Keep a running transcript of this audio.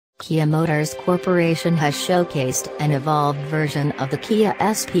Kia Motors Corporation has showcased an evolved version of the Kia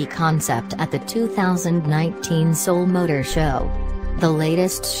SP concept at the 2019 Seoul Motor Show. The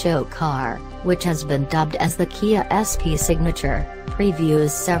latest show car, which has been dubbed as the Kia SP Signature, previews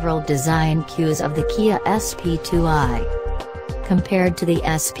several design cues of the Kia SP2i. Compared to the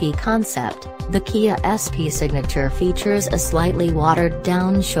SP concept, the Kia SP Signature features a slightly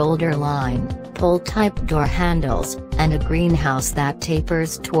watered-down shoulder line, pull-type door handles, and a greenhouse that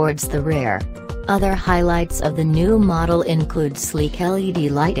tapers towards the rear. Other highlights of the new model include sleek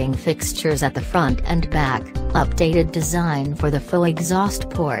LED lighting fixtures at the front and back, updated design for the faux exhaust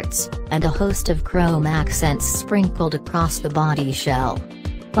ports, and a host of chrome accents sprinkled across the body shell.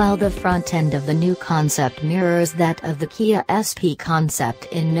 While the front end of the new concept mirrors that of the Kia SP concept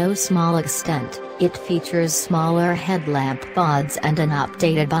in no small extent, it features smaller headlamp pods and an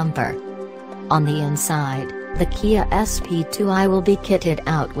updated bumper. On the inside, the Kia SP2i will be kitted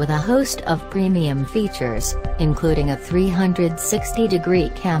out with a host of premium features, including a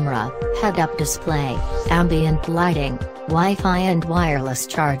 360-degree camera, head-up display, ambient lighting, Wi-Fi and wireless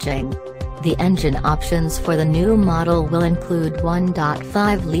charging. The engine options for the new model will include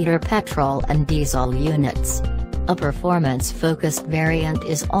 1.5-liter petrol and diesel units. A performance-focused variant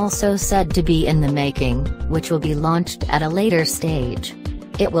is also said to be in the making, which will be launched at a later stage.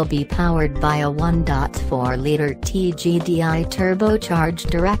 It will be powered by a 1.4-liter TGDI turbocharged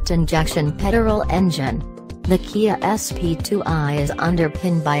direct-injection petrol engine. The Kia SP2i is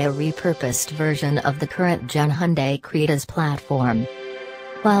underpinned by a repurposed version of the current-gen Hyundai Creta's platform.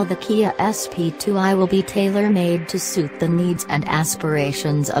 While the Kia SP2i will be tailor-made to suit the needs and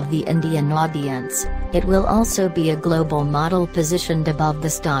aspirations of the Indian audience, it will also be a global model positioned above the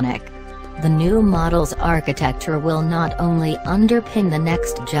Stonic. The new model's architecture will not only underpin the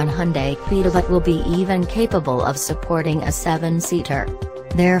next-gen Hyundai Creta but will be even capable of supporting a 7-seater.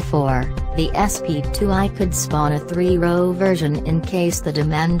 Therefore, the SP2i could spawn a 3-row version in case the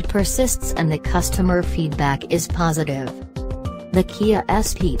demand persists and the customer feedback is positive. The Kia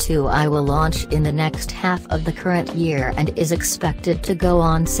SP2i will launch in the next half of the current year and is expected to go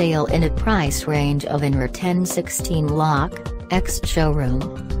on sale in a price range of in 10-16 lakh, ex-showroom.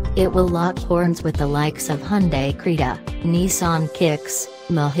 It will lock horns with the likes of Hyundai Creta, Nissan Kicks,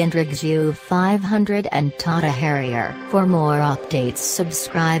 Mahindra Xev 500 and Tata Harrier. For more updates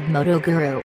subscribe Moto Guru.